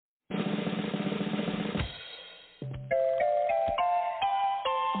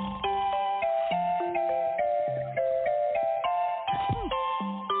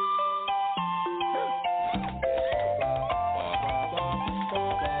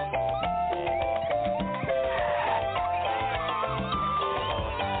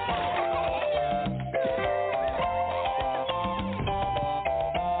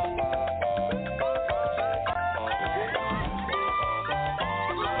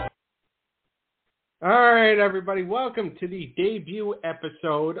All right, everybody. Welcome to the debut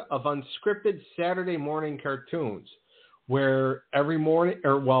episode of Unscripted Saturday Morning Cartoons, where every morning,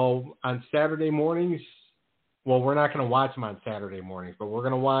 on Saturday mornings, we're not going to watch them on Saturday mornings, but we're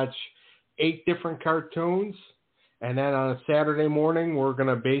going to watch 8 different cartoons, and then on a Saturday morning, we're going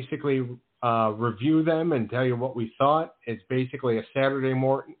to basically review them and tell you what we thought. It's basically a Saturday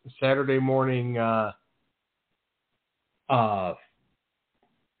morning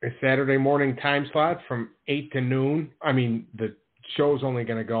time slot from 8 to noon. I mean, the show's only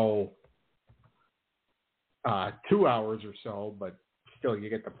going to go 2 hours or so, but still, you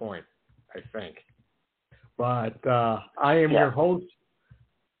get the point, I think. But I am your host.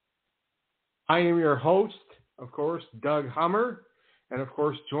 Of course, Doug Hummer. And, of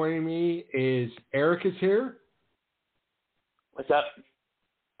course, joining me is Eric is here. What's up?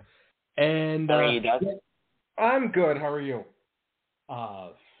 And how are you, Doug? I'm good. How are you?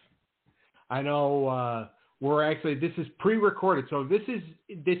 I know this is pre-recorded, so this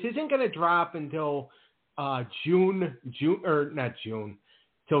isn't going to drop until till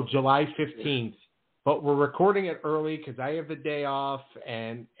July 15th. But we're recording it early because I have the day off,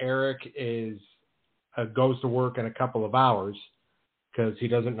 and Eric goes to work in a couple of hours because he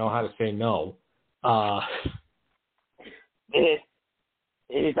doesn't know how to say no. It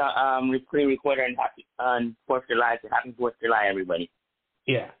is pre-recorded on 4th of July, so happy 4th of July, everybody.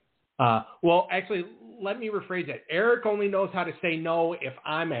 Yeah. Well, actually, let me rephrase that. Eric only knows how to say no if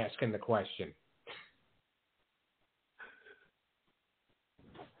I'm asking the question.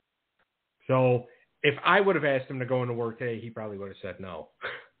 So if I would have asked him to go into work today, he probably would have said no.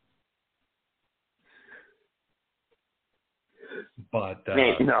 But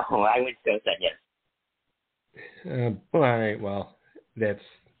no, I would still say yes. All right, well, that's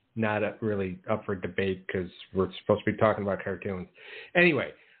not really up for debate because we're supposed to be talking about cartoons.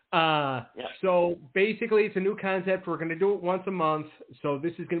 Anyway, So basically it's a new concept. We're going to do it once a month. So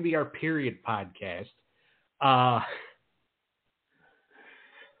this is going to be our period podcast.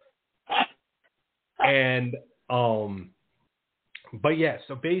 But yeah,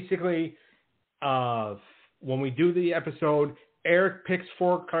 so basically when we do the episode, Eric picks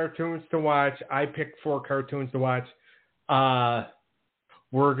 4 cartoons to watch. I pick 4 cartoons to watch.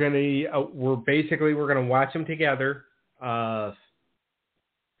 We're gonna watch them together,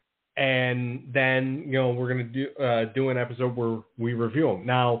 and then we're gonna do an episode where we review them.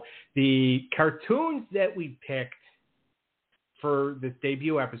 Now, the cartoons that we picked for this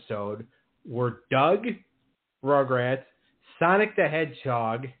debut episode were Doug, Rugrats, Sonic the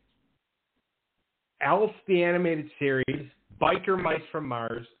Hedgehog, Elf the Animated Series, Biker Mice from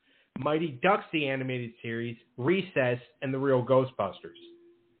Mars, Mighty Ducks the Animated Series, Recess, and the Real Ghostbusters.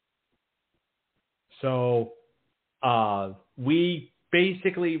 So we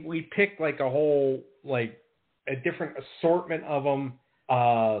picked like a different assortment of them.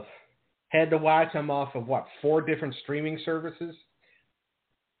 Had to watch them off of 4 different streaming services.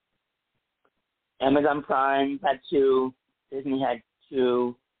 Amazon Prime had 2, Disney had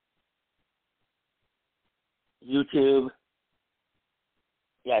 2, YouTube,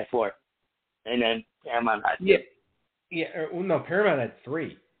 4, and then Paramount had 2. No, Paramount had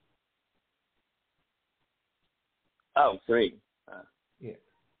 3. Oh, 3. Yeah,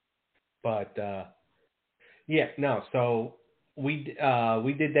 but so we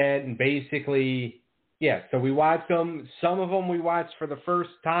did that, and basically, so we watched them. Some of them we watched for the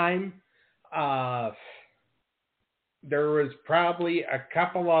first time. There was probably a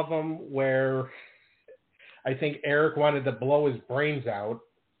couple of them where I think Eric wanted to blow his brains out.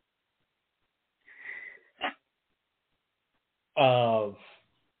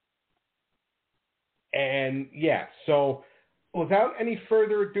 So without any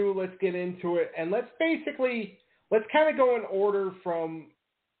further ado, let's get into it, and let's kind of go in order from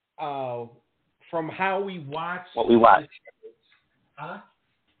how we watched. What we watched. Huh?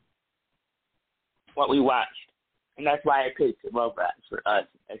 What we watched. And that's why I picked Rugrats for us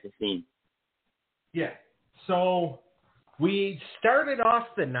as a theme. Yeah. So we started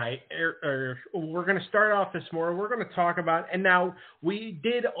off the night, or we're going to start off this morning. We're going to talk about, and now we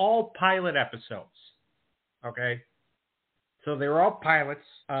did all pilot episodes. Okay. So they were all pilots.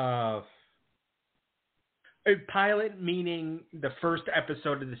 A pilot meaning the first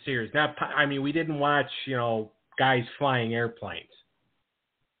episode of the series. We didn't watch, guys flying airplanes.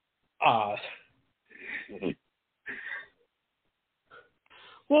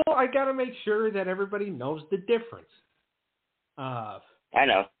 Well, I got to make sure that everybody knows the difference. I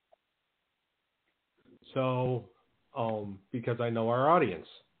know. So, because I know our audience.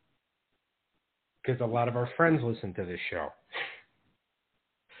 Because a lot of our friends listen to this show.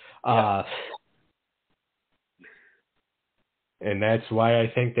 And that's why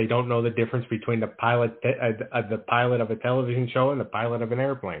I think they don't know the difference between the pilot of a television show and the pilot of an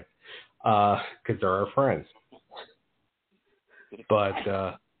airplane, because they're our friends.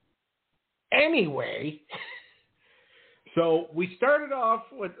 But anyway, so we started off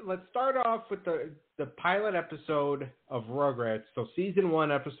with. Let's start off with the pilot episode of Rugrats. So season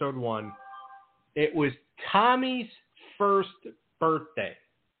 1, episode 1. It was Tommy's first birthday,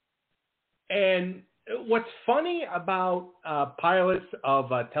 and what's funny about pilots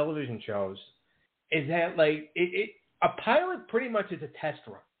of television shows is that, like, a pilot pretty much is a test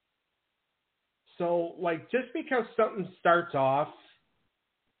run. So, like, just because something starts off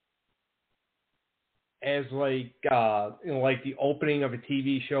as, like, like the opening of a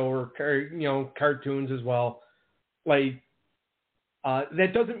TV show or, cartoons as well, like,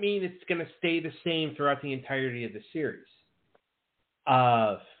 that doesn't mean it's going to stay the same throughout the entirety of the series.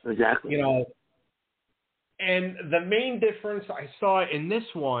 Exactly. And the main difference I saw in this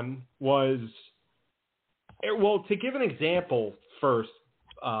one was, well, to give an example first,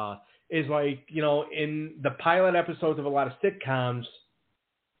 is like, in the pilot episodes of a lot of sitcoms,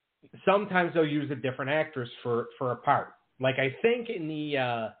 sometimes they'll use a different actress for a part. Like, I think in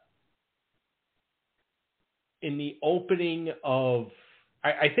the opening of,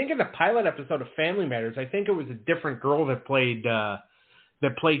 I think in the pilot episode of Family Matters, I think it was a different girl that played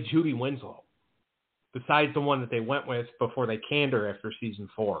Judy Winslow, besides the one that they went with before they canned her after season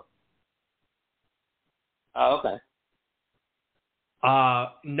 4. Oh, okay.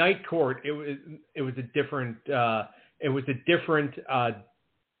 Night Court. It was a different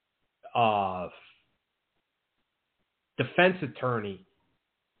defense attorney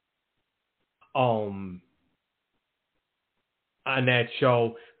on that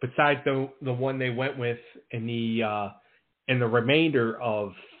show, besides the one they went with in the remainder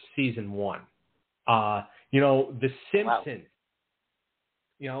of season 1. The Simpsons.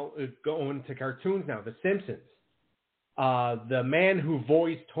 Wow. Going to cartoons now. The Simpsons. The man who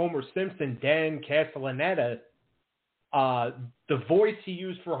voiced Homer Simpson, Dan Castellaneta, the voice he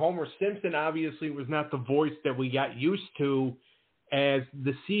used for Homer Simpson obviously was not the voice that we got used to as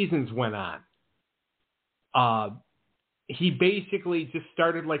the seasons went on. He basically just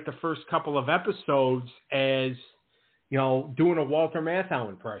started, like, the first couple of episodes as, doing a Walter Matthau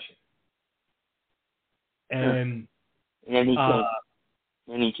impression. And then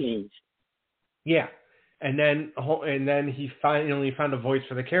he changed. Yeah. And then he finally found a voice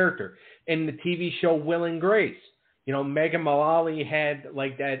for the character. In the TV show Will and Grace, Megan Mullally had,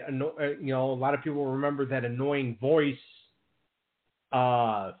 like, that, a lot of people remember that annoying voice,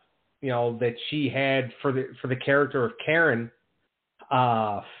 that she had for the character of Karen.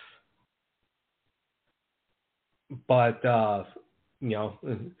 But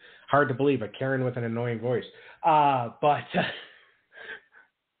hard to believe a Karen with an annoying voice.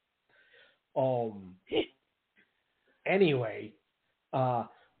 Anyway,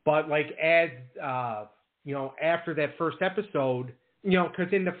 but, like, as after that first episode,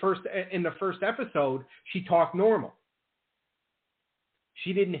 because in the first episode she talked normal.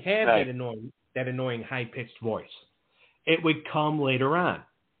 She didn't have that annoying high-pitched voice. It would come later on.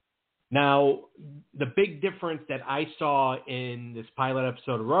 Now, the big difference that I saw in this pilot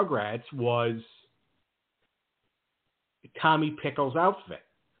episode of Rugrats was Tommy Pickles' outfit.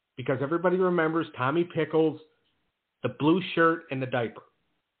 Because everybody remembers Tommy Pickles, the blue shirt, and the diaper.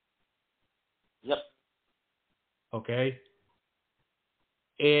 Yep. Okay?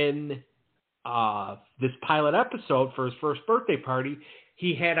 In this pilot episode for his first birthday party,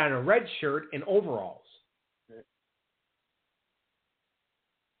 he had on a red shirt and overalls.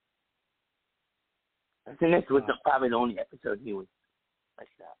 I think this was probably the only episode he was like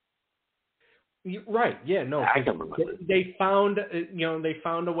that. Right? Yeah. No. I don't remember. They found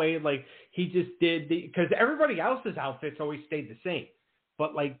a way. Like, he just did because everybody else's outfits always stayed the same,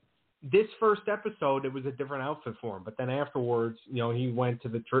 but, like, this first episode, it was a different outfit for him. But then afterwards, he went to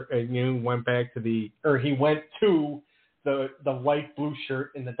the light blue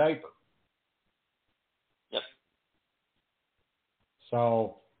shirt and the diaper. Yep.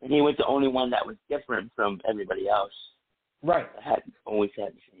 So. And he was the only one that was different from everybody else. Right. That always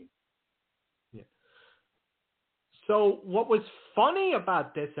had the same. Yeah. So what was funny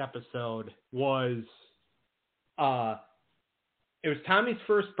about this episode was, it was Tommy's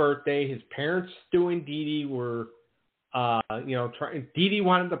first birthday. His parents, Stu and Dee Dee, were, Dee Dee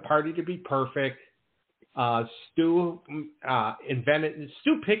wanted the party to be perfect. Stu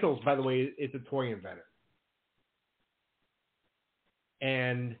Pickles, by the way, is a toy inventor.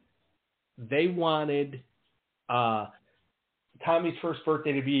 And they wanted Tommy's first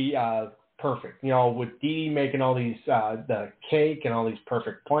birthday to be perfect. With Dee Dee making all these, the cake and all these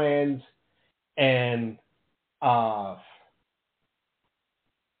perfect plans. And,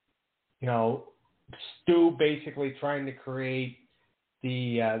 Stu basically trying to create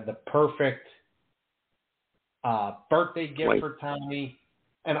the perfect birthday gift for Tommy.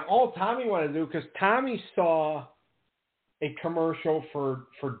 And all Tommy wanted to do, because Tommy saw a commercial for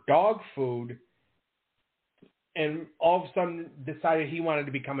dog food and all of a sudden decided he wanted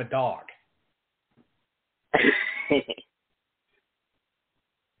to become a dog.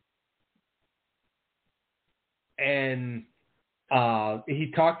 And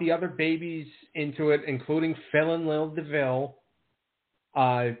he talked the other babies into it, including Phil and Lil DeVille,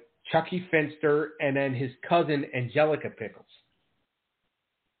 Chucky Finster, and then his cousin, Angelica Pickles.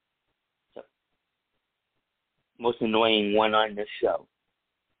 Most annoying one on this show.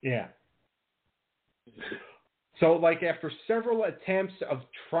 Yeah. So, after several attempts of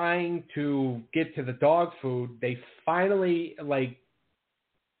trying to get to the dog food, they finally,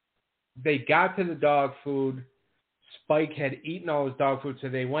 they got to the dog food. Spike had eaten all his dog food, so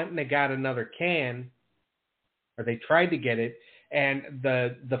they went and they got another can, or they tried to get it, and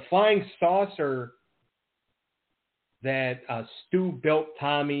the flying saucer that Stu built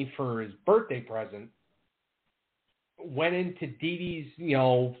Tommy for his birthday present went into Dee Dee's,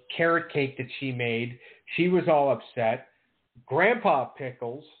 carrot cake that she made. She was all upset. Grandpa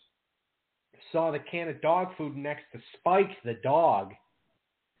Pickles saw the can of dog food next to Spike, the dog,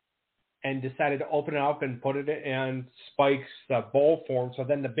 and decided to open it up and put it in Spike's bowl for him. So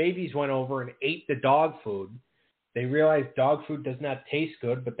then the babies went over and ate the dog food. They realized dog food does not taste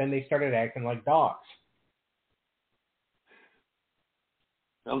good, but then they started acting like dogs.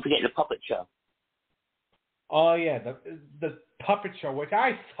 Don't forget the puppet show. Oh, yeah, the puppet show, which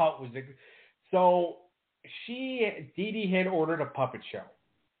I thought was so Dee Dee had ordered a puppet show.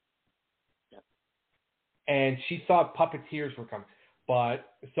 Yep. And she thought puppeteers were coming.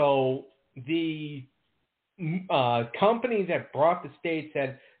 But, so the company that brought the stage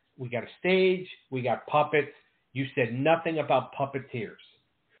said, we got a stage, we got puppets, you said nothing about puppeteers.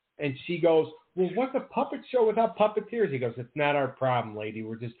 And she goes, well, what's a puppet show without puppeteers? He goes, it's not our problem, lady,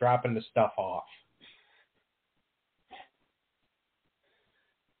 we're just dropping the stuff off.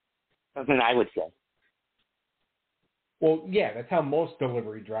 Something I would say. Well, yeah, that's how most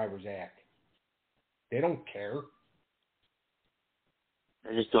delivery drivers act. They don't care.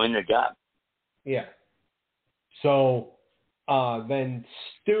 They're just doing their job. Yeah. So then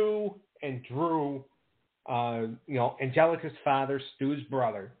Stu and Drew, Angelica's father, Stu's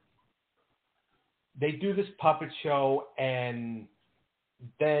brother, they do this puppet show, and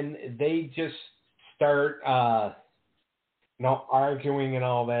then they just start arguing and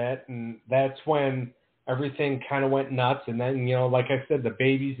all that, and that's when everything kind of went nuts. And then, like I said, the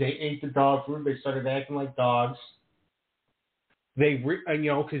babies, they ate the dog food. They started acting like dogs. They,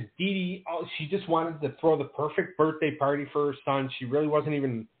 because Dee Dee, she just wanted to throw the perfect birthday party for her son. She really wasn't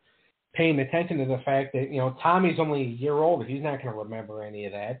even paying attention to the fact that, Tommy's only a year old. He's not going to remember any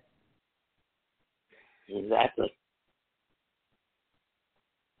of that. Exactly.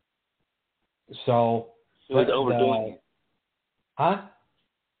 So. She was overdoing it. Huh?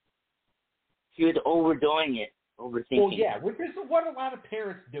 She was overdoing it, overthinking. Well, yeah, which is what a lot of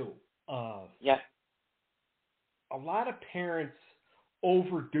parents do. Yeah. A lot of parents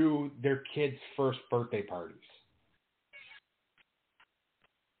overdo their kids' first birthday parties.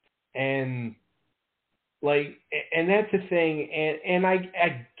 And, and that's the thing. And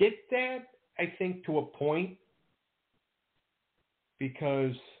I get that, I think, to a point.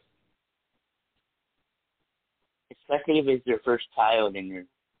 Because... especially if it's your first child and your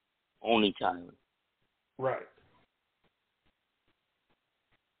only child. Right.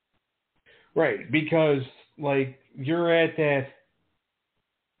 Right, because, you're at that,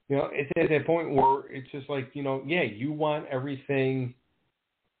 it's at that point where it's just you want everything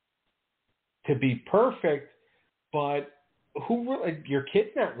to be perfect, but your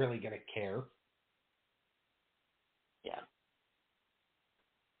kid's not really going to care. Yeah.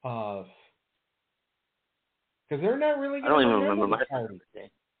 Because they're not really going to remember my first birthday.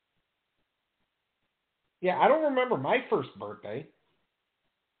 Yeah, I don't remember my first birthday.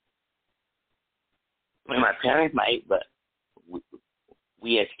 I mean, my parents might, but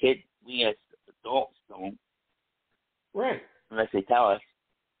we as kids, we as adults don't. Right. Unless they tell us.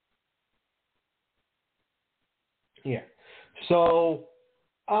 Yeah. So,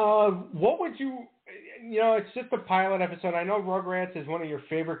 what would you, it's just a pilot episode. I know Rugrats is one of your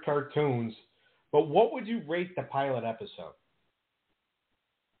favorite cartoons, but what would you rate the pilot episode?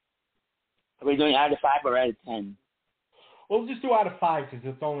 Are we doing out of 5 or out of 10? we'll just do out of 5 because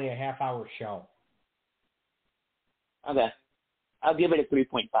it's only a half-hour show. Okay. I'll give it a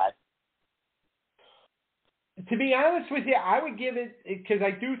 3.5. To be honest with you, I would give it, because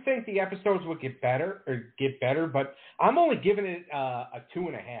I do think the episodes would get better, but I'm only giving it a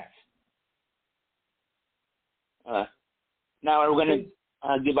 2.5. Now, are we going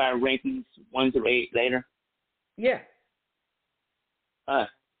to give our rankings 1 through 8 later? Yeah.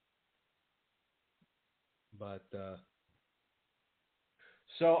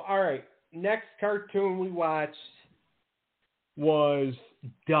 So, all right. Next cartoon we watched was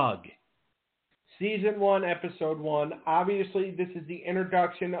Doug. Season 1, Episode 1. Obviously, this is the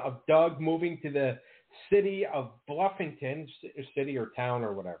introduction of Doug moving to the city of Bluffington, city or town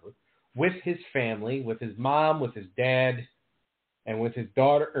or whatever, with his family, with his mom, with his dad, and with his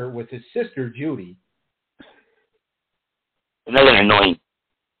daughter, or with his sister, Judy. Another annoying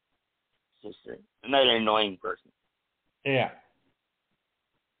sister. Another annoying person. Yeah.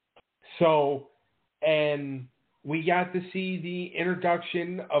 So, and we got to see the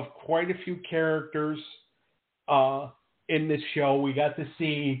introduction of quite a few characters in this show. We got to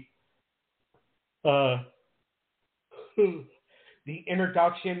see the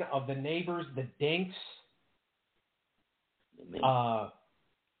introduction of the neighbors, the Dinks.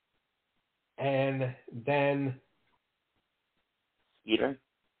 And then Skeeter.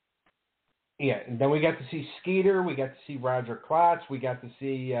 Yeah, and then we got to see Skeeter. We got to see Roger Klotz. We got to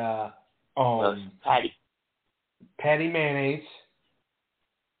see Patty Mayonnaise.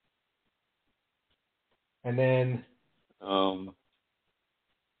 And then the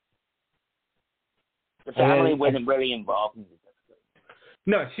family wasn't really involved in this episode.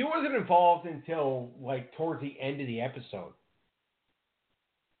 No, she wasn't involved until like towards the end of the episode.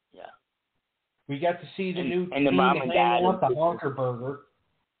 Yeah. We got to see the new and the mom and dad with the Honker Burger.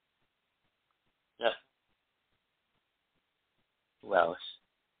 Yep. Who else?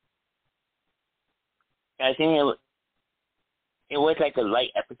 I think it was like a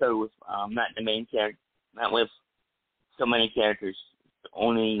light episode with not the main character, not with so many characters.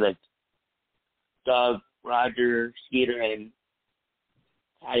 Only like Doug, Roger, Skeeter, and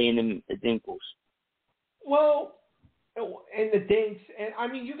Patty and the Dinkles. Well, and the Dinks, and I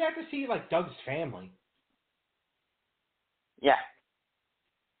mean, you got to see like Doug's family. Yeah.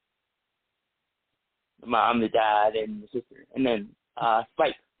 The mom, the dad, and the sister, and then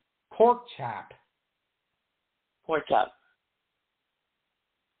Spike. Pork Chop.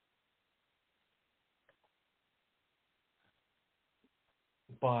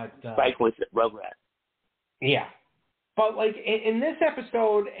 But Spike was Rugrats. Yeah. But like in this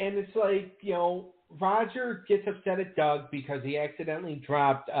episode, and it's like, you know, Roger gets upset at Doug because he accidentally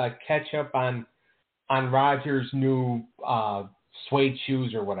dropped ketchup on Roger's new suede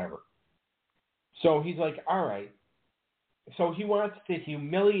shoes or whatever. So he's like, all right. So he wants to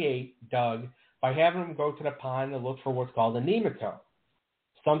humiliate Doug by having him go to the pond and look for what's called a nematode.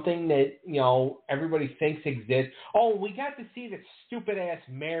 Something that, you know, everybody thinks exists. Oh, we got to see the stupid-ass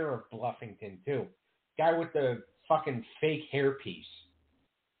mayor of Bluffington, too. Guy with the fucking fake hairpiece.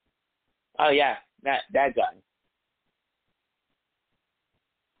 Oh, yeah. That guy.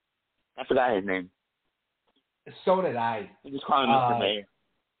 I forgot his name. So did I. I just call him Mr. Mayor.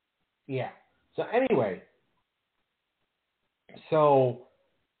 Yeah. So anyway. So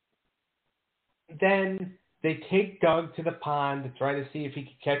then they take Doug to the pond to try to see if he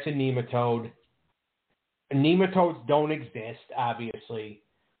can catch a nematode. Nematodes don't exist, obviously.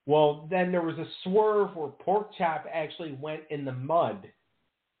 Well, then there was a swerve where Pork Chop actually went in the mud.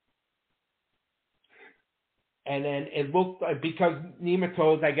 And then it looked like, because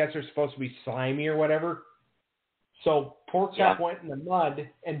nematodes, I guess, are supposed to be slimy or whatever. So Pork Chop went in the mud,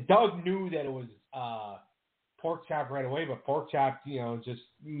 and Doug knew that it was Pork Chop right away, but Pork Chop, you know, just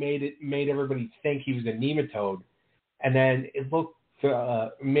made everybody think he was a nematode. And then it looked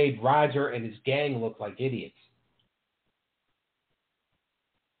made Roger and his gang look like idiots.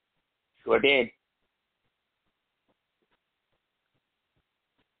 Sure did.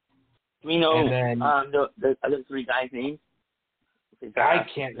 Do we know the other three guys' names? I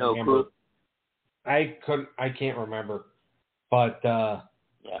can't remember. I can't remember. But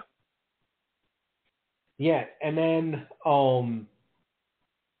yeah, and then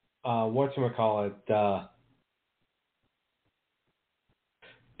whatchamacallit,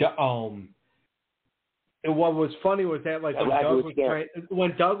 what was funny was that, like,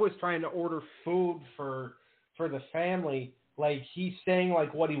 when Doug was trying to order food for the family, like, he's saying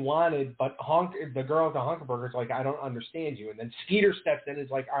like what he wanted, but the girl at the Honker Burger's like, I don't understand you. And then Skeeter steps in and is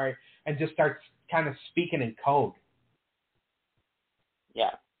like, all right, and just starts kind of speaking in code.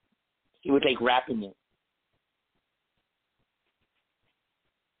 Yeah. He was like rapping it.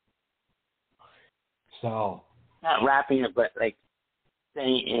 So. Not rapping it, but like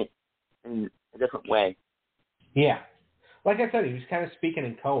saying it in a different way. Yeah. Like I said, he was kind of speaking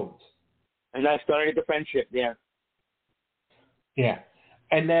in codes. And that started the friendship there. Yeah.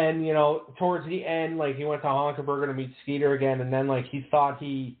 And then, you know, towards the end, like, he went to Honkerberger to meet Skeeter again, and then, like, he thought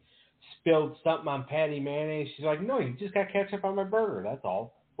he spilled something on Patty mayonnaise. She's like, no, you just got ketchup on my burger, that's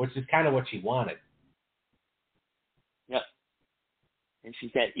all. Which is kind of what she wanted. Yep. And she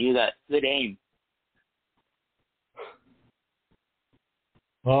said, you got good aim.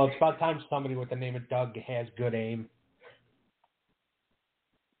 Well, it's about time somebody with the name of Doug has good aim.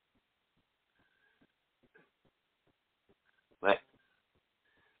 But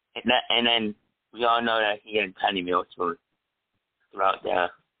and then we all know that he had tiny meals throughout the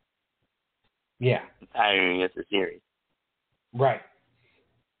entirety of the series. Right.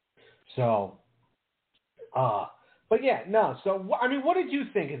 So, but yeah, no. So, I mean, what did you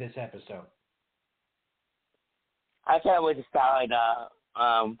think of this episode? I thought it was a solid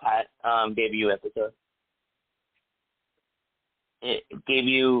debut episode. It gave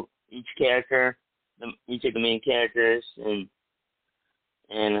you each character, each of the main characters, and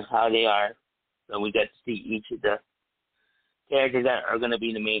how they are. So we got to see each of the characters that are going to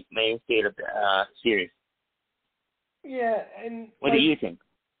be the mainstay of the series. Yeah, and what do you think?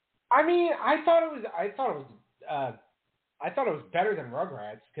 I mean, I thought it was better than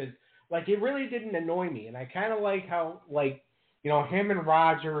Rugrats because, like, it really didn't annoy me, and I kind of like how, like, you know, him and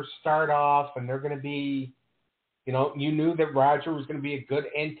Roger start off, and they're going to be, you know, you knew that Roger was going to be a good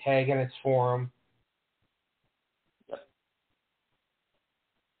antagonist for him. Yep.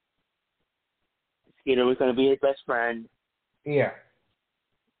 Skeeter was going to be his best friend. Yeah.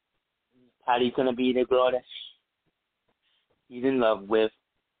 Patty's going to be the girl that he's in love with.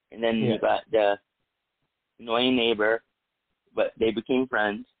 And then you got the annoying neighbor, but they became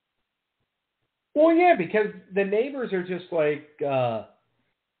friends. Well, yeah, because the neighbors are just like, you know,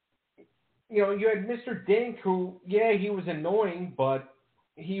 you had Mr. Dink who, yeah, he was annoying, but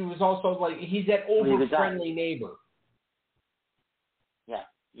he was also like, he's that over-friendly neighbor. Yeah,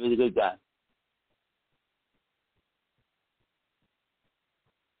 he was a good guy.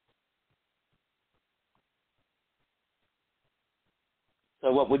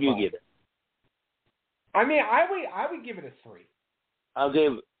 So what would you give it? I mean, I would give it a 3. I'll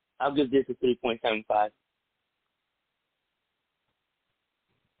give this a 3.75. All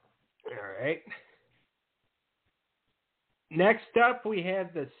right. Next up, we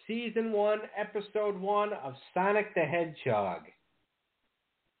have the Season 1, Episode 1 of Sonic the Hedgehog.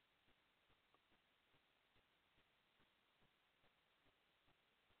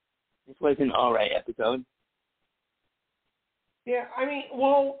 This was an alright episode. Yeah, I mean,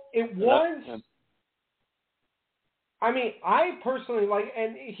 well, it was. I mean, I personally like,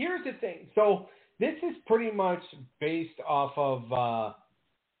 and here's the thing. So this is pretty much based off of,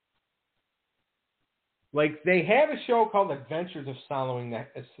 like, they have a show called Adventures of Sonic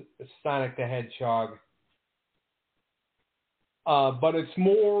the Hedgehog. But it's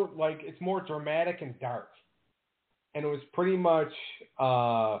more dramatic and dark. And it was pretty much,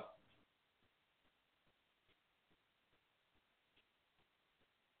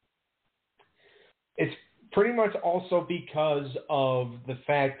 it's pretty much also because of the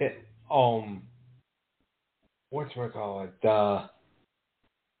fact that,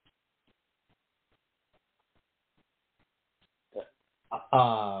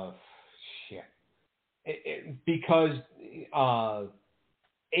 because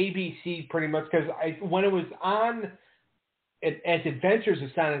ABC pretty much, because when it was on as Adventures of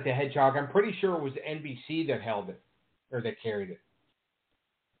Sonic the Hedgehog, I'm pretty sure it was NBC that held it, or that carried it.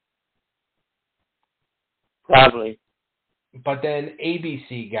 Probably. But then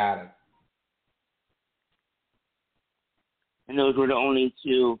ABC got it. And those were the only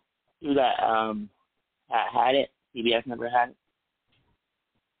two that had it. CBS never had it.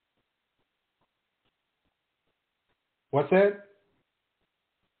 What's that?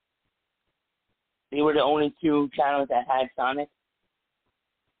 They were the only two channels that had Sonic?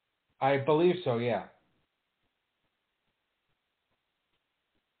 I believe so, yeah.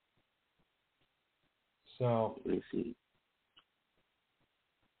 So let me see.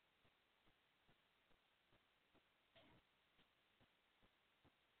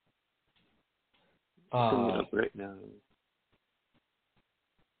 Coming up right now.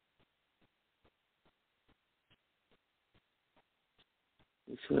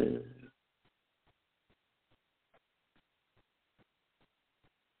 This was...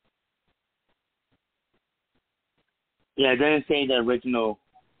 Yeah, it doesn't say the original.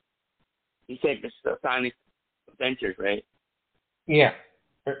 You said the Sonic Adventures, right? Yeah.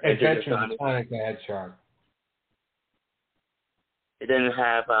 Adventures of Sonic the Hedgehog. It didn't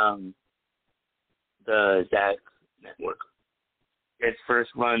have the Zach Network. Its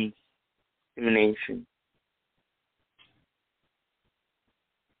first run in the nation.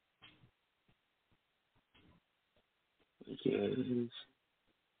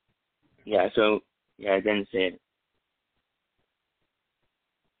 Yeah, I didn't say it.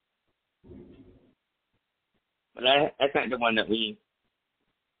 But that's not the one that we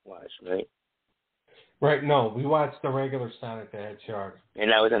watched, right? Right, no, we watched the regular Sonic the Hedgehog.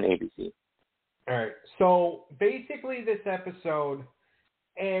 And that was on ABC. All right, so basically this episode,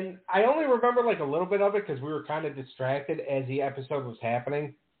 and I only remember like a little bit of it because we were kind of distracted as the episode was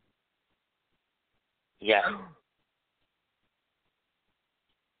happening. Yeah.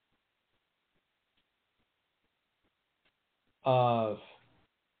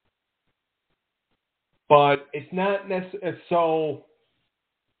 But it's not necessarily so.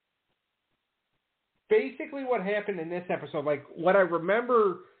 Basically, what happened in this episode, like what I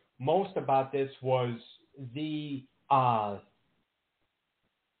remember most about this was the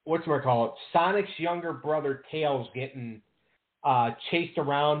Sonic's younger brother Tails getting chased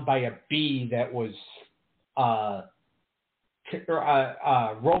around by a bee that was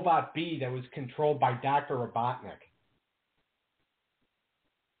robot bee that was controlled by Dr. Robotnik.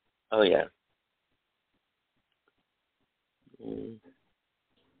 Oh yeah.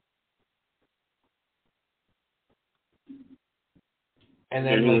 And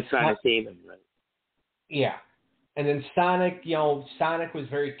then he was trying to save him, right? Yeah. And then Sonic was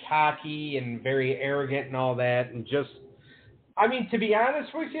very cocky and very arrogant and all that. And just, I mean, to be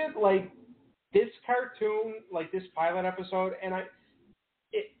honest with you, like, this cartoon, like this pilot episode, and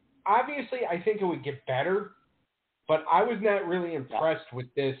obviously I think it would get better, but I was not really impressed with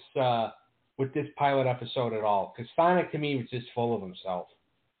this pilot episode at all. Because Sonic, to me, was just full of himself.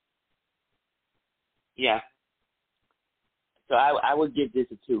 Yeah. So I would give this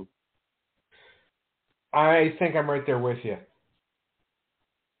a 2. I think I'm right there with you.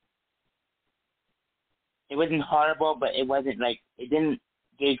 It wasn't horrible, but it wasn't like, it didn't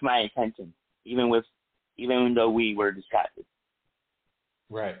gauge my attention, even though we were distracted.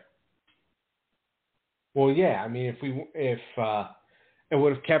 Right. Well, yeah. I mean, if it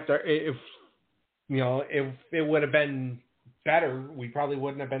would have kept if it would have been better, we probably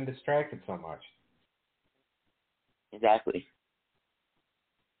wouldn't have been distracted so much. Exactly.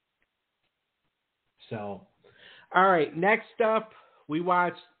 So, all right. Next up, we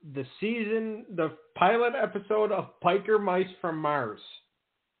watched the pilot episode of Biker Mice from Mars.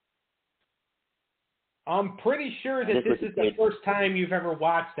 I'm pretty sure that this is the first time you've ever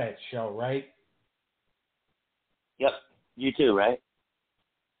watched that show, right? Yep. You too, right?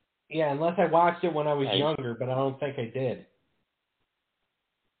 Yeah, unless I watched it when I was younger, but I don't think I did.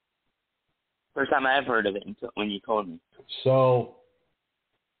 First time I ever heard of it when you told me. So,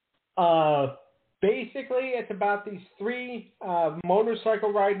 basically, it's about these 3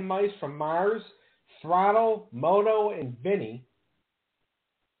 motorcycle riding mice from Mars: Throttle, Moto, and Vinny.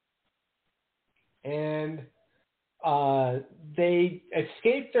 And they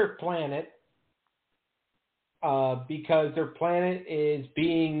escape their planet because their planet is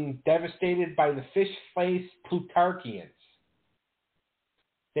being devastated by the fish-faced Plutarchians.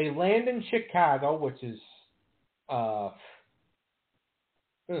 They land in Chicago, which is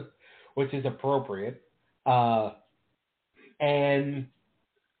appropriate, and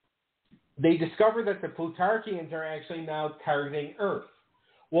they discover that the Plutarchians are actually now targeting Earth.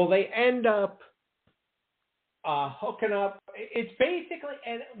 Well, they end up hooking up. It's basically,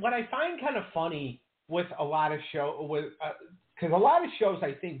 and what I find kind of funny with a lot of because a lot of shows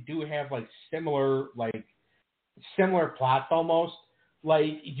I think do have like similar plots almost.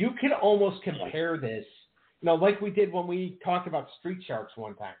 Like you could almost compare this, like we did when we talked about Street Sharks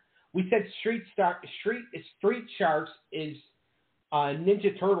one time. We said Street Sharks is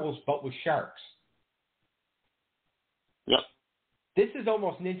Ninja Turtles but with sharks. Yep. This is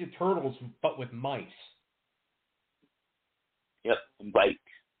almost Ninja Turtles but with mice. Yep, and bikes.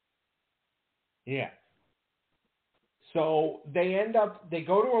 Yeah. So they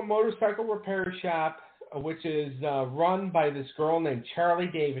go to a motorcycle repair shop, which is run by this girl named Charlie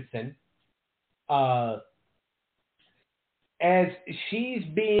Davidson. As she's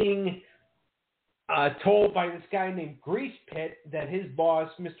being told by this guy named Grease Pit that his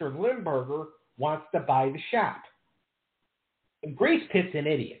boss, Mr. Limburger, wants to buy the shop. And Grease Pit's an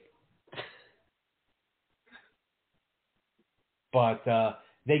idiot. But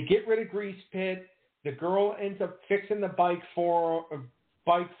they get rid of Grease Pit. The girl ends up fixing the bike for him,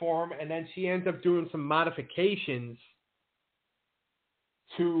 and then she ends up doing some modifications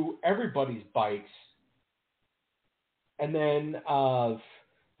to everybody's bikes. And then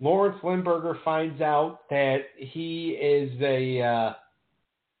Lawrence Lindbergh finds out that he is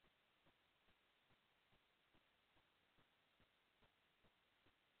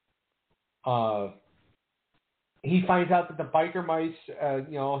he finds out that the biker mice,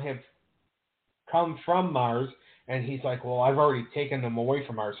 have come from Mars, and he's like, well, I've already taken them away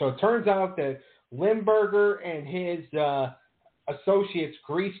from Mars. So it turns out that Limburger and his associates,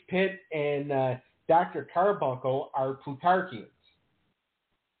 Grease Pit and Dr. Carbuncle, are Plutarchians.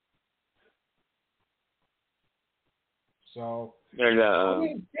 So,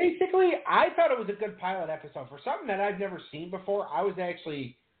 basically, I thought it was a good pilot episode. For something that I've never seen before, I was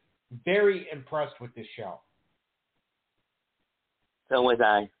actually very impressed with this show. So was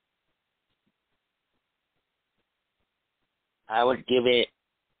I. I would give it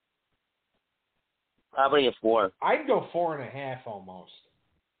probably a 4. I'd go 4.5 almost.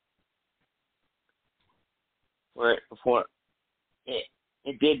 For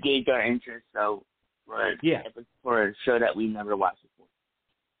it did gauge our interest, so for a show that we never watched before.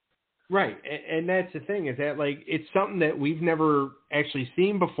 Right, and that's the thing, is that it's something that we've never actually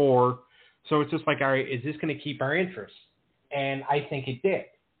seen before, so it's just like, all right, is this going to keep our interest? And I think it did.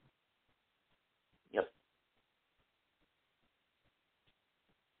 Yep.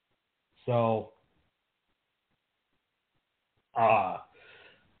 So,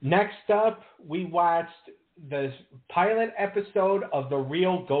 next up, we watched the pilot episode of The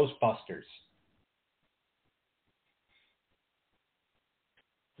Real Ghostbusters.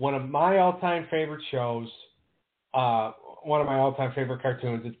 One of my all-time favorite shows, one of my all-time favorite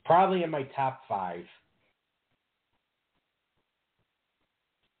cartoons. It's probably in my top 5.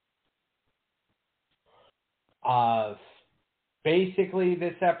 Basically,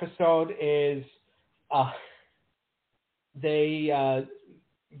 this episode is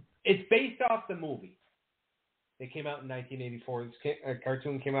it's based off the movie. It came out in 1984. This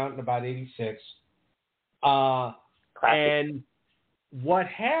cartoon came out in about 86. And what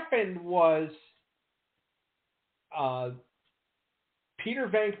happened was Peter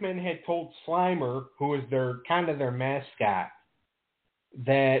Venkman had told Slimer, who is their mascot,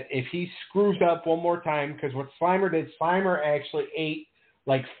 that if he screws up one more time, because what Slimer did, Slimer actually ate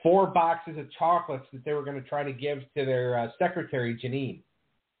 4 boxes of chocolates that they were going to try to give to their secretary, Janine.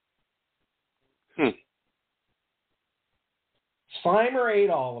 Slimer ate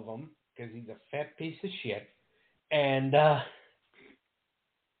all of them because he's a fat piece of shit. And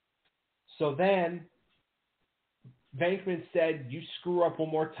so then Venkman said, you screw up one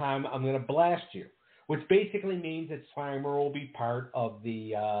more time, I'm going to blast you. Which basically means that Slimer will be part of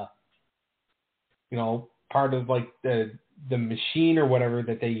the, the machine or whatever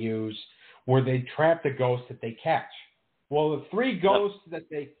that they use, where they trap the ghosts that they catch. Well, the 3 ghosts that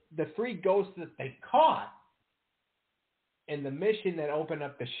they caught in the mission that opened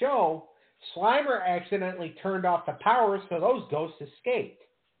up the show, Slimer accidentally turned off the power, so those ghosts escaped.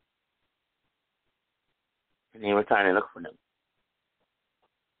 And they were trying to look for them.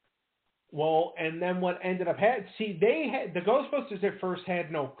 Well, and then what ended up the Ghostbusters at first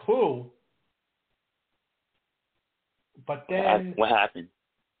had no clue, but then what happened?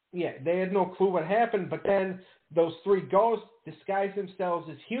 Yeah, they had no clue what happened, but then those 3 ghosts disguised themselves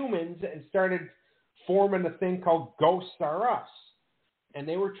as humans and started forming a thing called Ghosts Are Us, and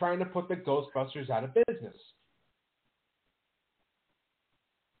they were trying to put the Ghostbusters out of business.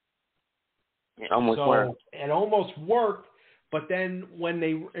 It almost worked. It almost worked, but then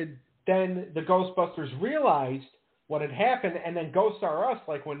then the Ghostbusters realized what had happened, and then Ghosts Are Us,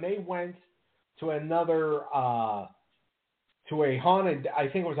 when they went to another, to a haunted, I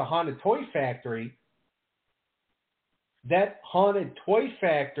think it was a haunted toy factory, that haunted toy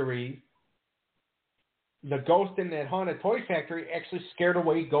factory, the ghost in that haunted toy factory actually scared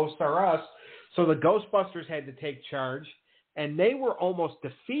away Ghosts Are Us, so the Ghostbusters had to take charge, and they were almost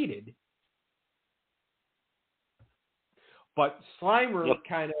defeated. But Slimer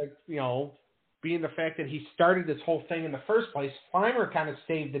kind of, being the fact that he started this whole thing in the first place, Slimer kind of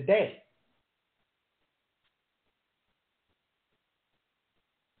saved the day.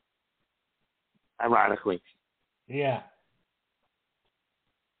 Ironically. Yeah.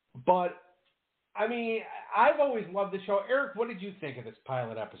 But, I mean, I've always loved the show. Eric, what did you think of this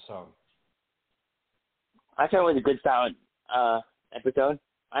pilot episode? I thought it was a good, solid episode.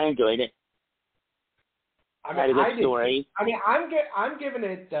 I enjoyed it. I mean, had a good story. I mean, I'm giving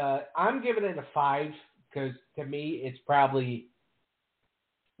it a 5 because to me it's probably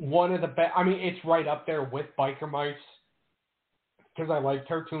one of the best. I mean, it's right up there with Biker Mice because I like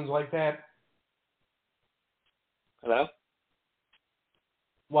cartoons like that. Hello?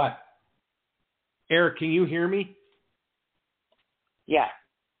 What? Eric, can you hear me? Yeah.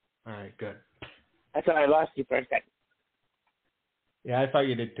 All right, good. I thought I lost you for a second. Yeah, I thought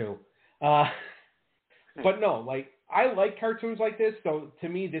you did too. But no, like, I like cartoons like this, so to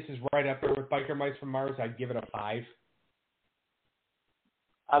me, this is right up there with Biker Mice from Mars. I'd give it a 5.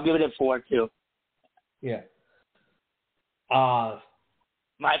 I'll give it a 4 too. Yeah. My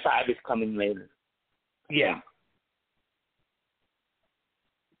 5 is coming later. Yeah.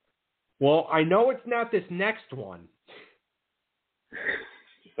 Well, I know it's not this next one.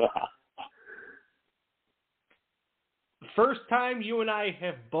 First time you and I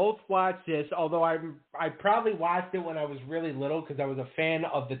have both watched this, although I probably watched it when I was really little because I was a fan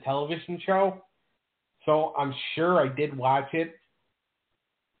of the television show. So I'm sure I did watch it.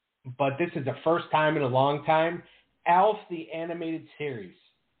 But this is the first time in a long time. Alf, the animated series.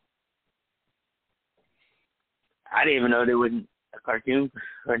 I didn't even know there was a cartoon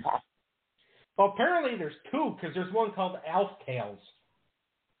for that. Well, apparently there's 2 because there's one called Alf Tales.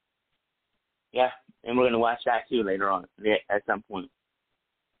 Yeah, and we're going to watch that too later on at some point.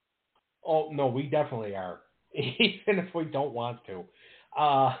 Oh, no, we definitely are. Even if we don't want to.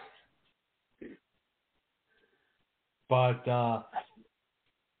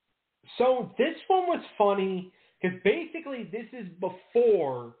 So this one was funny because basically this is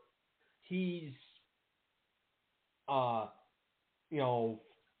before he's, on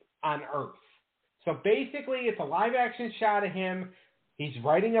Earth. So basically it's a live action shot of him. He's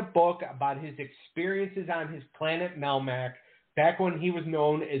writing a book about his experiences on his planet Melmac back when he was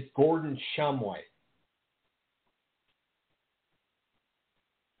known as Gordon Shumway.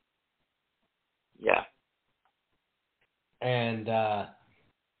 Yeah. And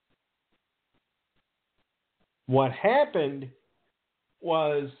what happened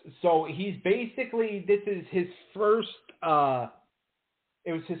was, so he's basically, this is his first,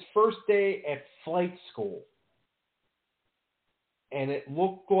 it was his first day at flight school. And it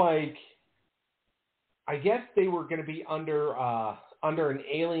looked like, I guess they were going to be under an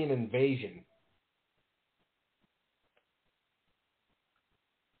alien invasion.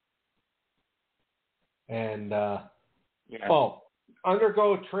 And,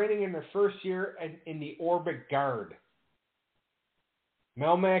 undergo training in their first year in the Orbit Guard.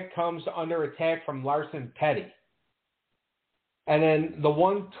 Melmac comes under attack from Larson Petty. And then the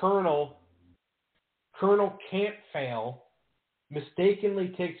one Colonel Cantfail, mistakenly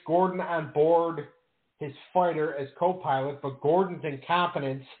takes Gordon on board his fighter as co-pilot, but Gordon's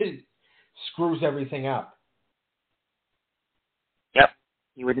incompetence screws everything up. Yep.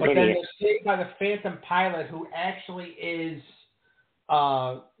 He was an But idiot. then they're saved by the Phantom pilot, who actually is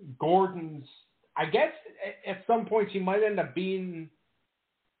Gordon's. I guess at some point she might end up being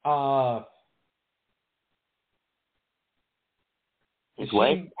his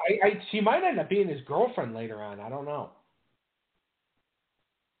wife? She might end up being his girlfriend later on. I don't know.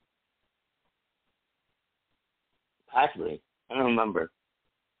 Possibly. I don't remember.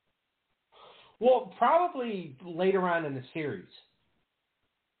 Well, probably later on in the series.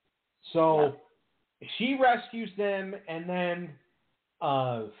 So she rescues them, and then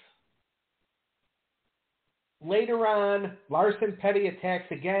later on, Larson Petty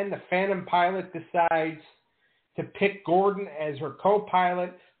attacks again. The Phantom pilot decides to pick Gordon as her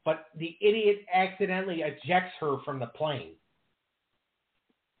co-pilot, but the idiot accidentally ejects her from the plane.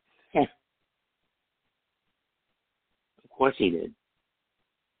 Of course he did.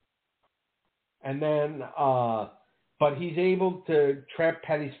 And then, but he's able to trap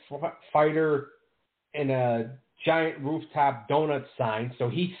Petty's fighter in a giant rooftop donut sign, so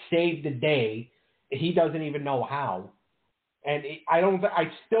he saved the day. He doesn't even know how, and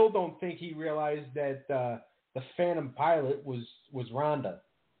I still don't think he realized that the Phantom pilot was Rhonda.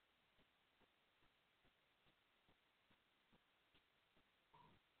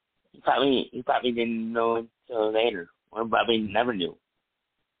 He probably didn't know until later, or probably never knew.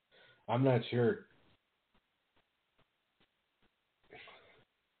 I'm not sure.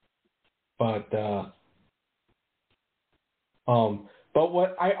 But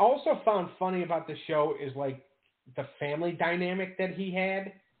what I also found funny about the show is like the family dynamic that he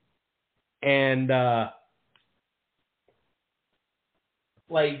had, and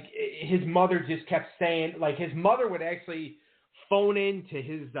like his mother just kept saying, like his mother would actually phone in to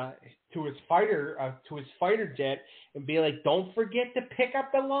his fighter jet and be like, "Don't forget to pick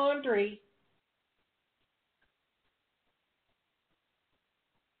up the laundry."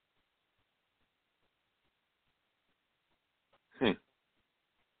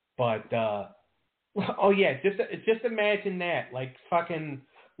 But oh yeah, just imagine that, like fucking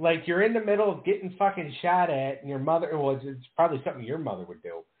like you're in the middle of getting fucking shot at, and your mother. Well, it's probably something your mother would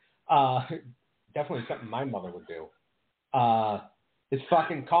do. Definitely something my mother would do. Is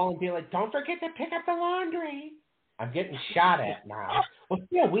fucking call and be like, don't forget to pick up the laundry. I'm getting shot at now. Well,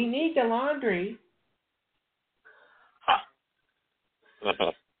 yeah, we need the laundry.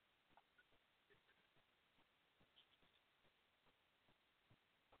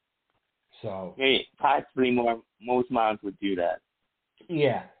 So Maybe possibly most moms would do that.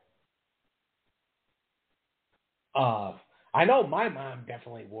 yeah. I know my mom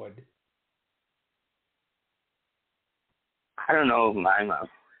definitely would. I don't know if my mom.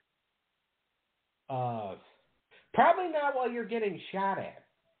 Probably not while you're getting shot at.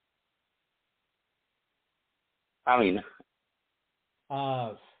 I mean,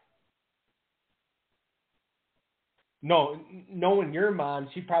 No, knowing your mom,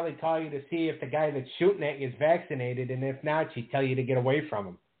 she'd probably call you to see if the guy that's shooting at you is vaccinated, and if not, she'd tell you to get away from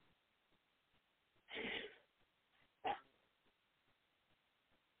him.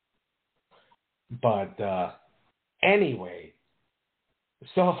 But anyway,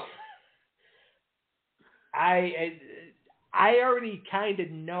 so I already kind of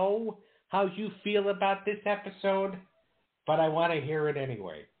know how you feel about this episode, but I want to hear it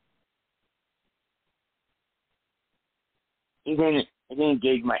anyway. it didn't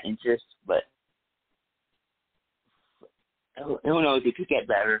gauge my interest, but who knows? It could get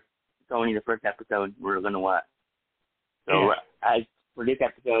better. It's only the first episode we're gonna watch. So yeah. For this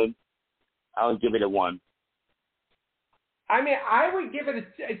episode, I would give it a 1. I mean, I would give it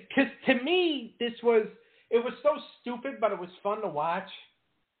because to me, it was so stupid, but it was fun to watch.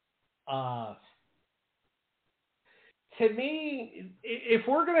 To me, if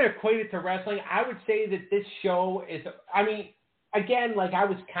we're going to equate it to wrestling, I would say that this show is, I mean, again, like I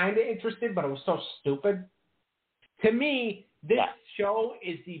was kind of interested, but it was so stupid. To me, this show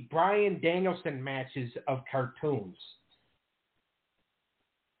is the Bryan Danielson matches of cartoons.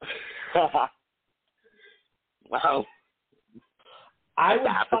 Wow. I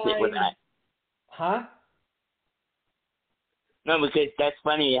would find with that. Huh? No, because that's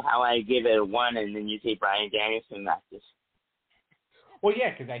funny how I give it a 1 and then you say Bryan Danielson matches. Well,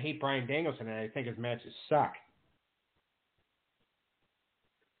 yeah, because I hate Bryan Danielson and I think his matches suck.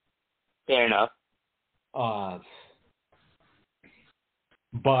 Fair enough.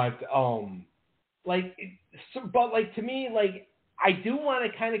 But to me, like I do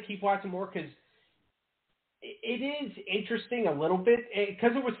want to kind of keep watching more because it is interesting a little bit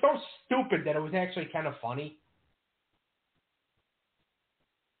because it was so stupid that it was actually kind of funny.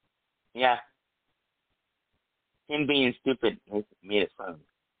 Yeah. Him being stupid made it fun.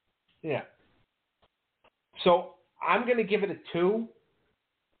 Yeah. So I'm going to give it a 2.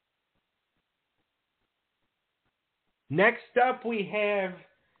 Next up, we have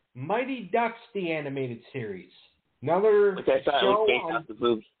Mighty Ducks, the animated series. Another Which I thought show was based off the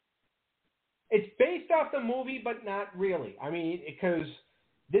movie. It's based off the movie, but not really. I mean, because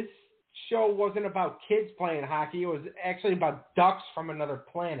this show wasn't about kids playing hockey. It was actually about ducks from another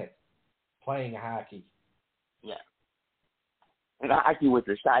planet playing hockey. Yeah. And hockey was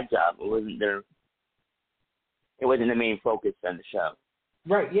a side job. It wasn't the main focus on the show.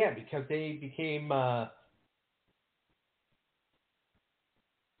 Right, yeah, because they became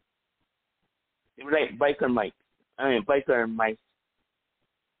they were like biker mice.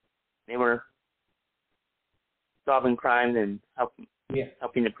 They were solving crimes and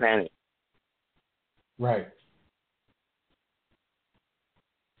helping the planet. Right.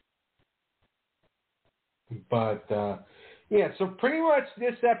 But so pretty much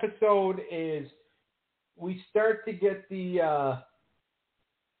this episode is we start to get the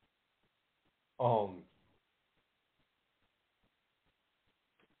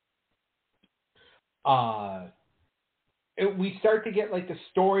we start to get like the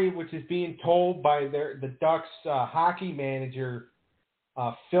story which is being told by the Ducks hockey manager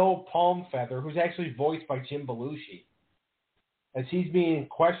Phil Palmfeather, who's actually voiced by Jim Belushi, as he's being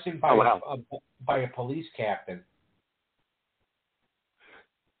questioned by a police captain.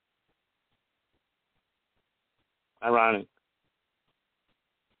 Ironic.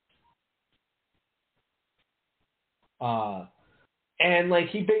 And like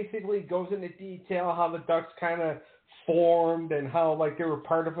he basically goes into detail how the Ducks kind of formed and how like they were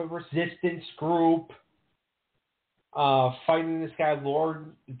part of a resistance group fighting this guy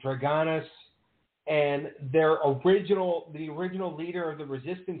Lord Dragonis, and the original leader of the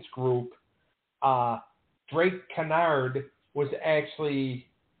resistance group, Drake Kennard, was actually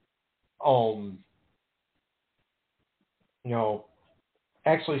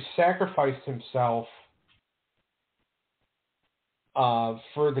sacrificed himself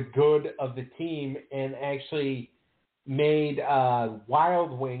for the good of the team and actually made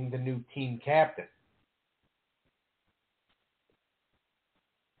Wild Wing the new team captain.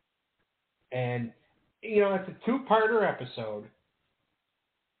 And, it's a two-parter episode.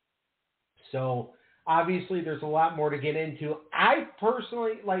 So, obviously, there's a lot more to get into. I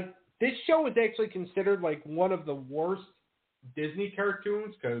personally, this show is actually considered, one of the worst Disney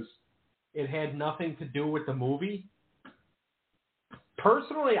cartoons because it had nothing to do with the movie.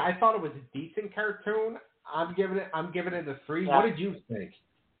 Personally, I thought it was a decent cartoon. I'm giving it a 3. Yeah. What did you think?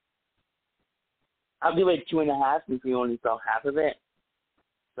 I'll give it 2.5 since we only saw half of it.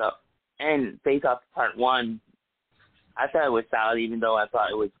 So, and based off part 1, I thought it was solid, even though I thought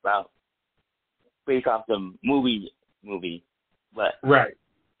it was based off the movie. But right,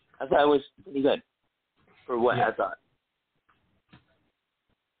 I thought it was pretty good for what I thought.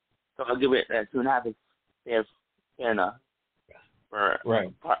 So I'll give it 2.5. Fair enough for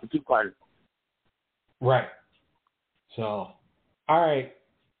two parts. Right. So, all right.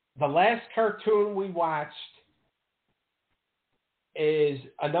 The last cartoon we watched is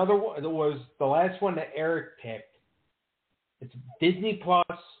another one. It was the last one that Eric picked. It's Disney Plus,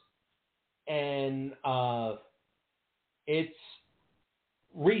 and it's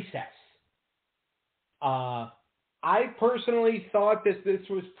Recess. I personally thought this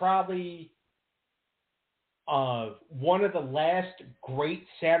was probably one of the last great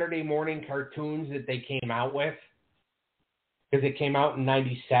Saturday morning cartoons that they came out with, because it came out in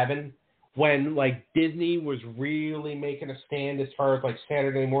 '97 when Disney was really making a stand as far as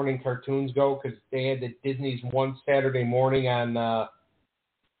Saturday morning cartoons go, because they had the Disney's One Saturday Morning on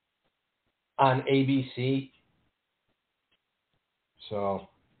ABC. So,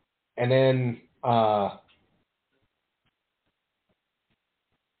 and then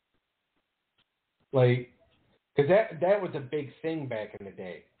because that was a big thing back in the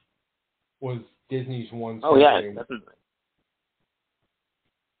day, was Disney's One Saturday. Oh yeah, definitely.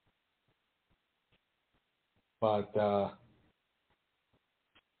 But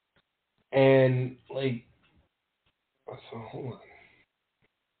and so hold on.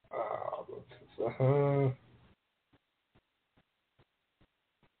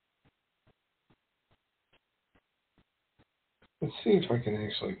 Let's see if I can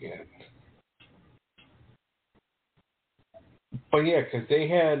actually get. But yeah, because they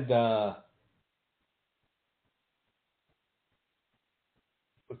had.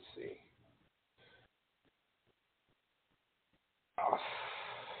 Let's see.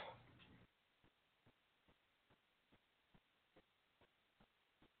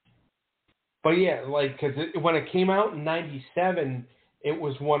 But yeah, because when it came out in '97, it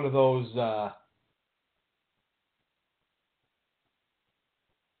was one of those.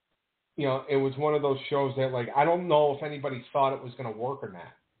 It was one of those shows that, I don't know if anybody thought it was going to work or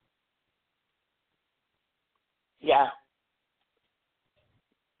not. Yeah.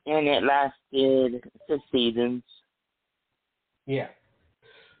 And it lasted 6 seasons. Yeah.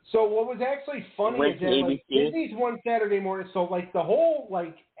 So what was actually funny is that Disney's One Saturday Morning. So the whole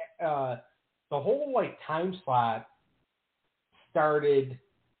time slot started.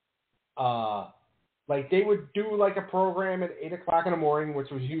 They would do a program at 8:00 in the morning, which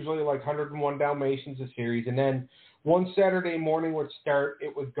was usually 101 Dalmatians a series, and then One Saturday Morning would start.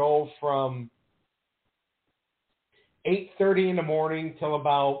 It would go from 8:30 in the morning till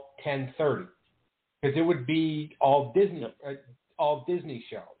about 10:30, because it would be all Disney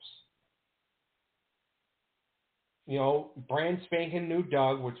shows. Brand spanking new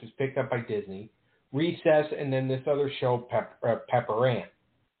Doug, which was picked up by Disney, Recess, and then this other show, Pepper Ann.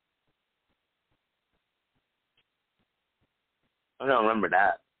 I don't remember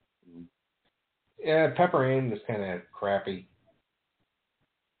that. Yeah, Pepper Ann was kind of crappy.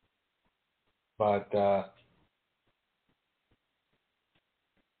 But,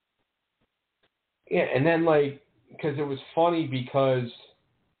 yeah, and then, because it was funny because,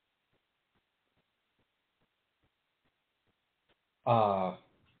 let's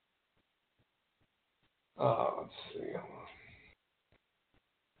see.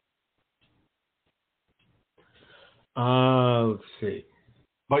 Let's see.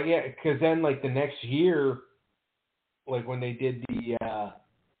 But yeah, because then the next year, when they did the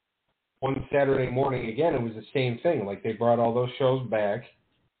One Saturday Morning again, it was the same thing. They brought all those shows back,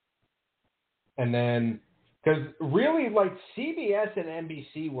 and then because really CBS and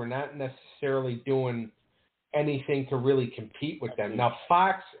NBC were not necessarily doing anything to really compete with them. Now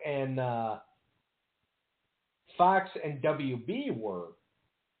Fox and WB were.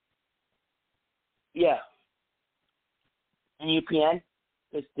 Yeah. And UPN?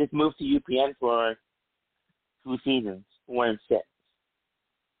 This moved to UPN for 2 seasons, 4 and 6.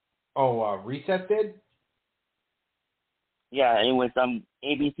 Oh, Recess did? Yeah, it was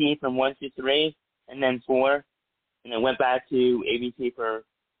ABC from 1 to 3, and then 4, and then went back to ABC for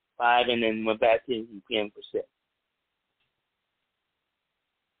 5, and then went back to UPN for 6.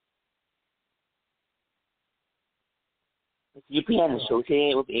 Is UPN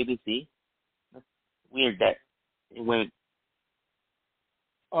associated with ABC? That's weird that it went.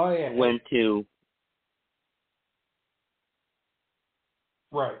 Oh yeah. It went to.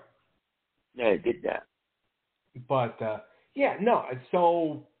 Right. Yeah, it did that. But yeah, no.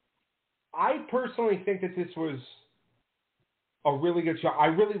 So I personally think that this was a really good show. I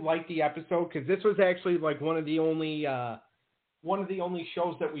really liked the episode because this was actually like one of the only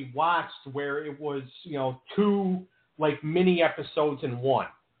shows that we watched where it was, you know, 2 like mini episodes in one,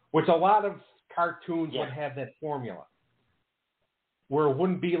 which a lot of cartoons would have that formula, where it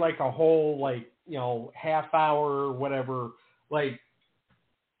wouldn't be like a whole like, you know, half hour or whatever, like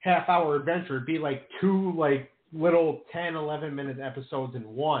half hour adventure. It'd be like 2 like little 10, 11-minute episodes in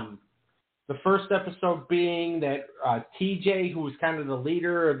one. The first episode being that TJ, who was kind of the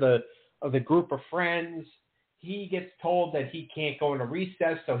leader of the group of friends, he gets told that he can't go into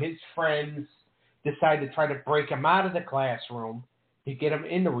recess, so his friends decide to try to break him out of the classroom to get him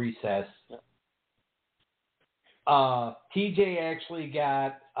into recess. TJ actually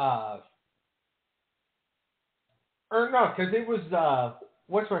got, because it was,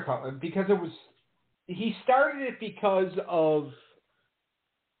 what's what I call it? Because it was, he started it because of,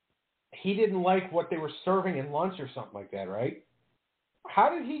 he didn't like what they were serving in lunch or something like that, right? How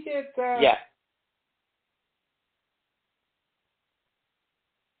did he get, Yeah.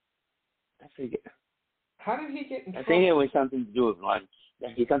 I forget. How did he get in trouble? I think it was something to do with lunch.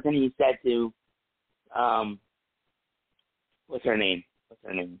 Something he said to, what's her name?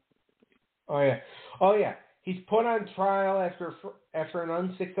 Oh yeah. He's put on trial after an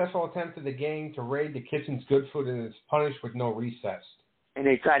unsuccessful attempt of the gang to raid the kitchen's good food and is punished with no recess. And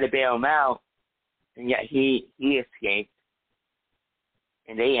they tried to bail him out, and yet he escaped,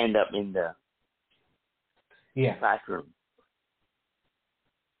 and they end up in the classroom.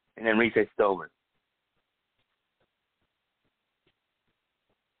 And then recess is over.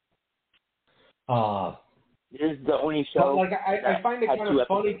 This is the only show. But like I find it kind of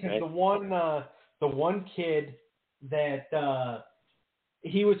funny because the one kid that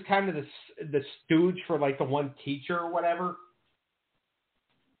he was kind of the stooge for like the one teacher or whatever.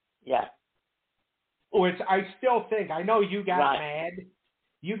 Yeah. Which I still think, I know you got mad.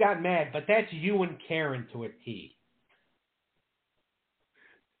 You got mad, but that's you and Karen to a T.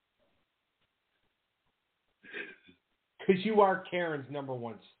 Because you are Karen's number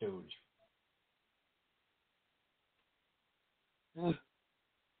one stooge.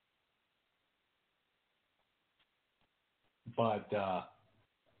 But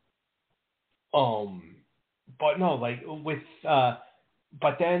no, like with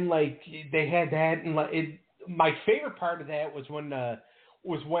but then like they had that, and my favorite part of that was when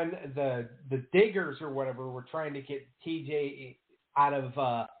the diggers or whatever were trying to get TJ out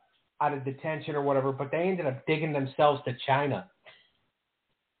of detention or whatever, but they ended up digging themselves to China.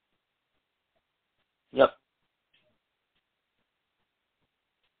 Yep.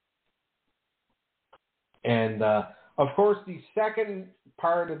 And of course, the second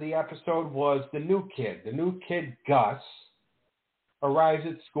part of the episode was the new kid. The new kid, Gus, arrives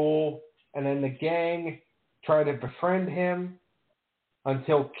at school, and then the gang try to befriend him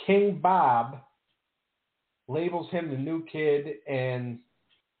until King Bob labels him the new kid, and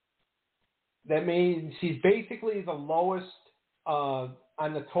that means he's basically the lowest on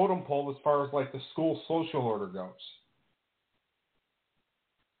the totem pole as far as like the school social order goes.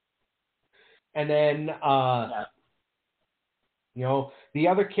 And then, you know, the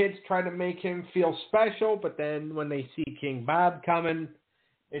other kids try to make him feel special, but then when they see King Bob coming,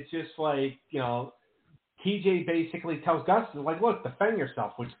 it's just like, you know, TJ basically tells Gus, like, look, defend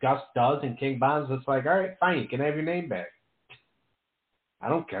yourself, which Gus does, and King Bob's just like, all right, fine, you can have your name back. I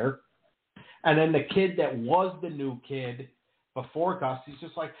don't care. And then the kid that was the new kid before Gus, he's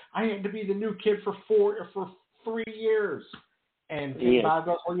just like, I had to be the new kid for 3 years. And King Bob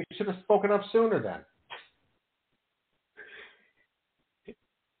goes, well, you should have spoken up sooner then.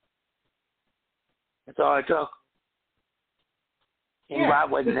 That's all it took. King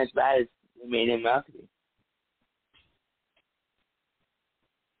Bob wasn't as bad as they made him out to be.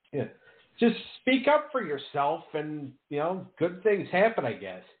 Yeah. Just speak up for yourself and, you know, good things happen, I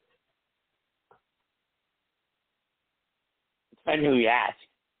guess. Depends who you ask.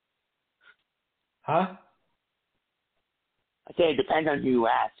 Huh? I say it depends on who you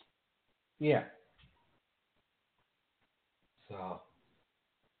ask. Yeah. So.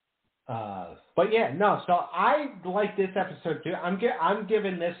 But yeah, no. So I like this episode too. I'm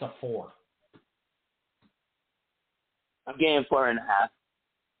giving this a 4. I'm getting 4.5.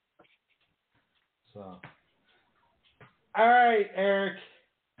 So, all right, Eric.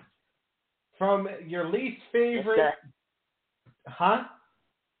 From your least favorite, Yes, huh?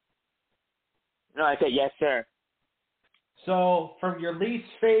 No, I said yes, sir. So from your least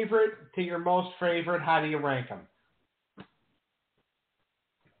favorite to your most favorite, how do you rank them?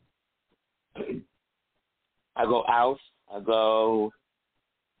 I go Alf. I go.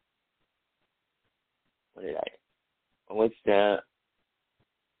 What did I? What's the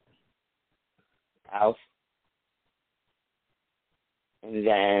Alf? And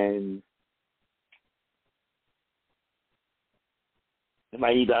then the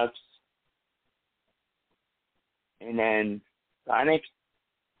Mighty Ducks. And then Sonic.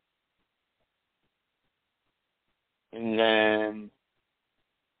 And then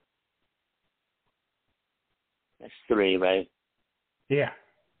that's 3, right? Yeah.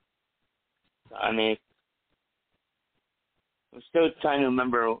 Sonic. I'm still trying to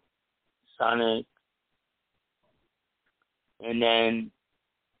remember Sonic. And then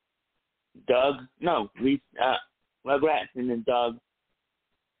Doug. No, Rugrats and then Doug.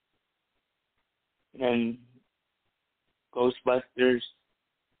 And then Ghostbusters,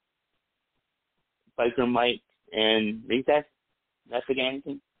 Biker Mike, and Recess. Did I forget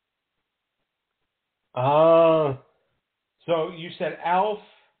anything? So you said Alf,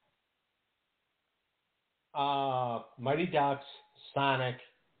 Mighty Ducks, Sonic,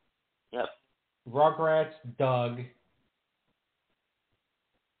 Yep. Rugrats, Doug,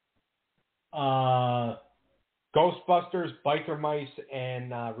 Ghostbusters, Biker Mice,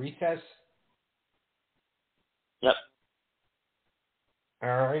 and Recess. Yep. All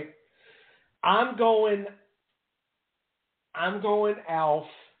right. I'm going Alf,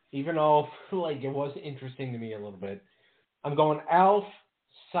 even though like it was interesting to me a little bit. I'm going Alf,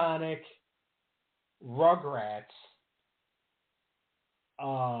 Sonic, Rugrats,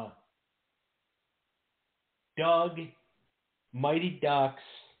 Doug, Mighty Ducks,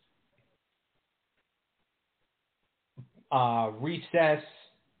 Recess,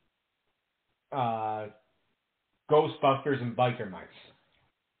 Ghostbusters, and Biker Mice.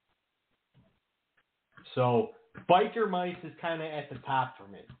 So Biker Mice is kind of at the top for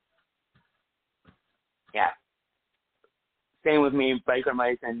me. Yeah. Same with me. Biker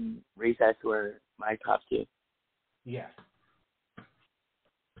Mice and Recess were my top 2. Yeah.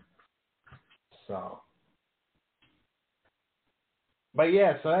 So. But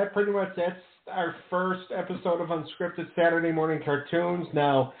yeah, so that's our first episode of Unscripted Saturday Morning Cartoons.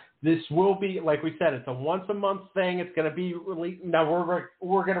 Now, this will be, like we said, it's a once a month thing. It's going to be released. Now,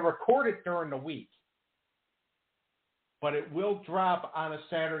 we're going to record it during the week. But it will drop on a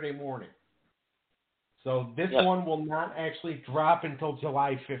Saturday morning. So this one will not actually drop until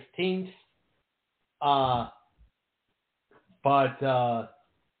July 15th. I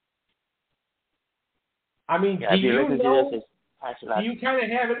mean, do you kind of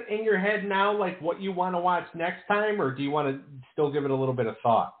have it in your head now, like what you want to watch next time, or do you want to still give it a little bit of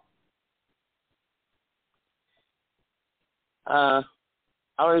thought? I'll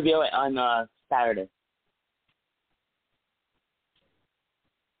review it on Saturday.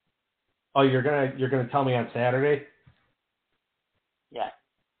 Oh, you're gonna tell me on Saturday? Yeah.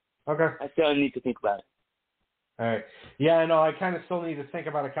 Okay. I still need to think about it. All right. Yeah, I know. I kind of still need to think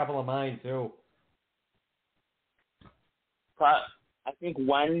about a couple of mine too. But I think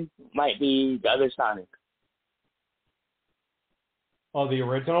one might be the other Sonic. Oh, the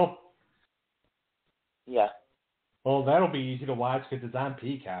original? Yeah. Well, that'll be easy to watch because it's on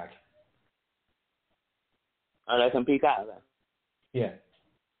Peacock. Oh, that's on Peacock. Yeah.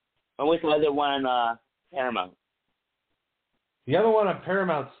 And what's the other one on Paramount? The other one on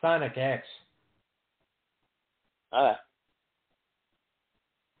Paramount, Sonic X. Okay.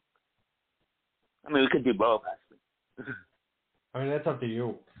 I mean, we could do both, actually. I mean, that's up to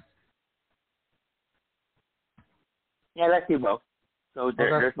you. Yeah, let's do both. So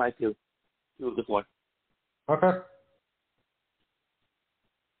there's my 2 of the 4. Okay.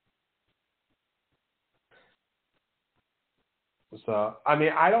 So, I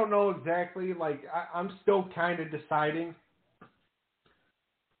mean, I don't know exactly. Like, I'm still kind of deciding.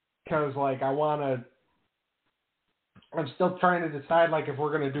 Because, like, I'm still trying to decide, like, if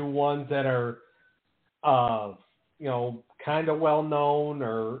we're going to do ones that are, kind of well-known,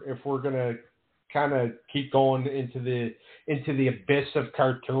 or if we're going to kind of keep going into the abyss of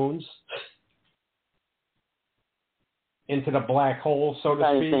cartoons. Into the black hole, so to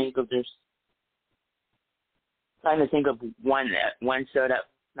speak. Trying to think of one show that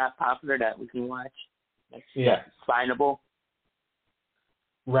not popular that we can watch. That's findable.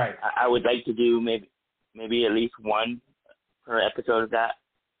 Right. I would like to do maybe at least one per episode of that.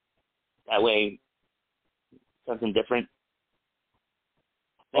 That way, something different.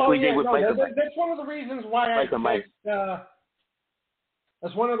 Like we did with that's one of the reasons why I picked.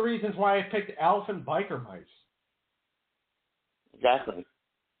 That's one of the reasons why I picked Elf and Biker Mice. Exactly.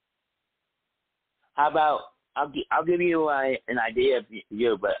 How about I'll give you an idea of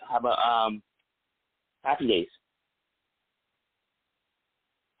you, but how about Happy Days?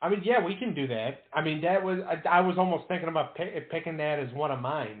 I mean, yeah, we can do that. I mean, that was I was almost thinking about picking that as one of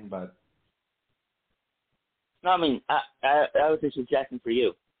mine, but. No, I mean, that was a suggestion for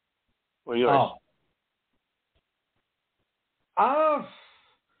you. For yours. Oh.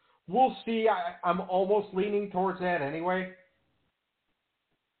 We'll see. I'm almost leaning towards that anyway.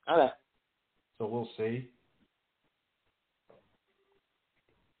 Okay. So we'll see.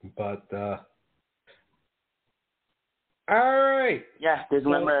 But, all right. Yeah, just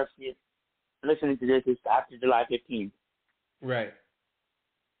remember, if you're listening to this, it's after July 15th. Right.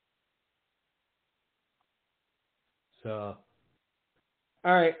 So,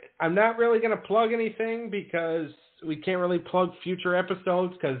 all right. I'm not really going to plug anything because we can't really plug future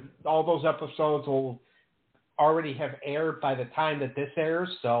episodes because all those episodes will already have aired by the time that this airs.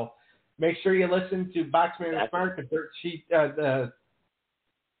 So make sure you listen to Boxman and Smart, the Dirt Sheet, the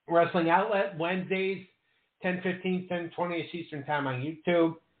Wrestling Outlet, Wednesdays, 10:15, 10:20 Eastern Time on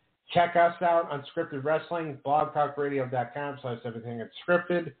YouTube. Check us out on Unscripted Wrestling, blogtalkradio.com/everything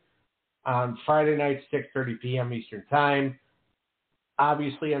unscripted on Friday nights, 6:30 p.m. Eastern Time.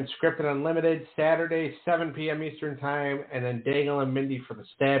 Obviously, Unscripted Unlimited, Saturday, 7 p.m. Eastern Time, and then Daniel and Mindy for the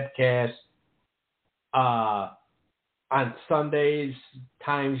Stabcast. On Sundays,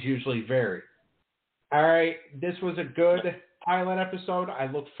 times usually vary. All right, this was a good pilot episode. I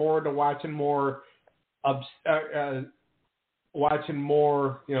look forward to watching more,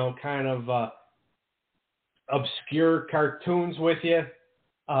 kind of obscure cartoons with you.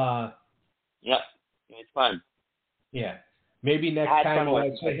 Yep, it's fun. Yeah. Maybe next time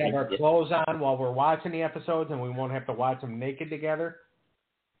we'll actually have our clothes on while we're watching the episodes and we won't have to watch them naked together.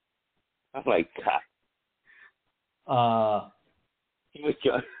 Oh my God. He was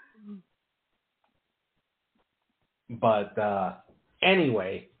good. But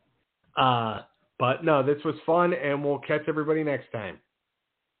anyway, but no, this was fun and we'll catch everybody next time.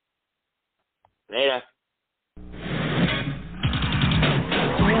 Later.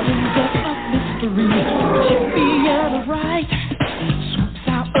 Right, swoops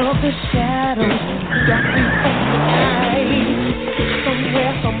out of the shadows, darkly of the night.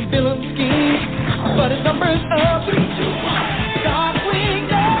 Somewhere some villain scheme, but his number's up. 3, 2, 1. Darkwing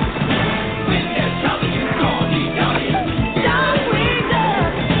Duck. When there's trouble, you call me Darkwing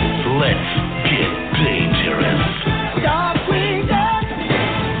Duck. Let's get dangerous. Darkwing Duck.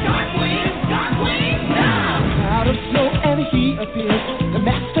 Darkwing Duck. Out of snow and he appears.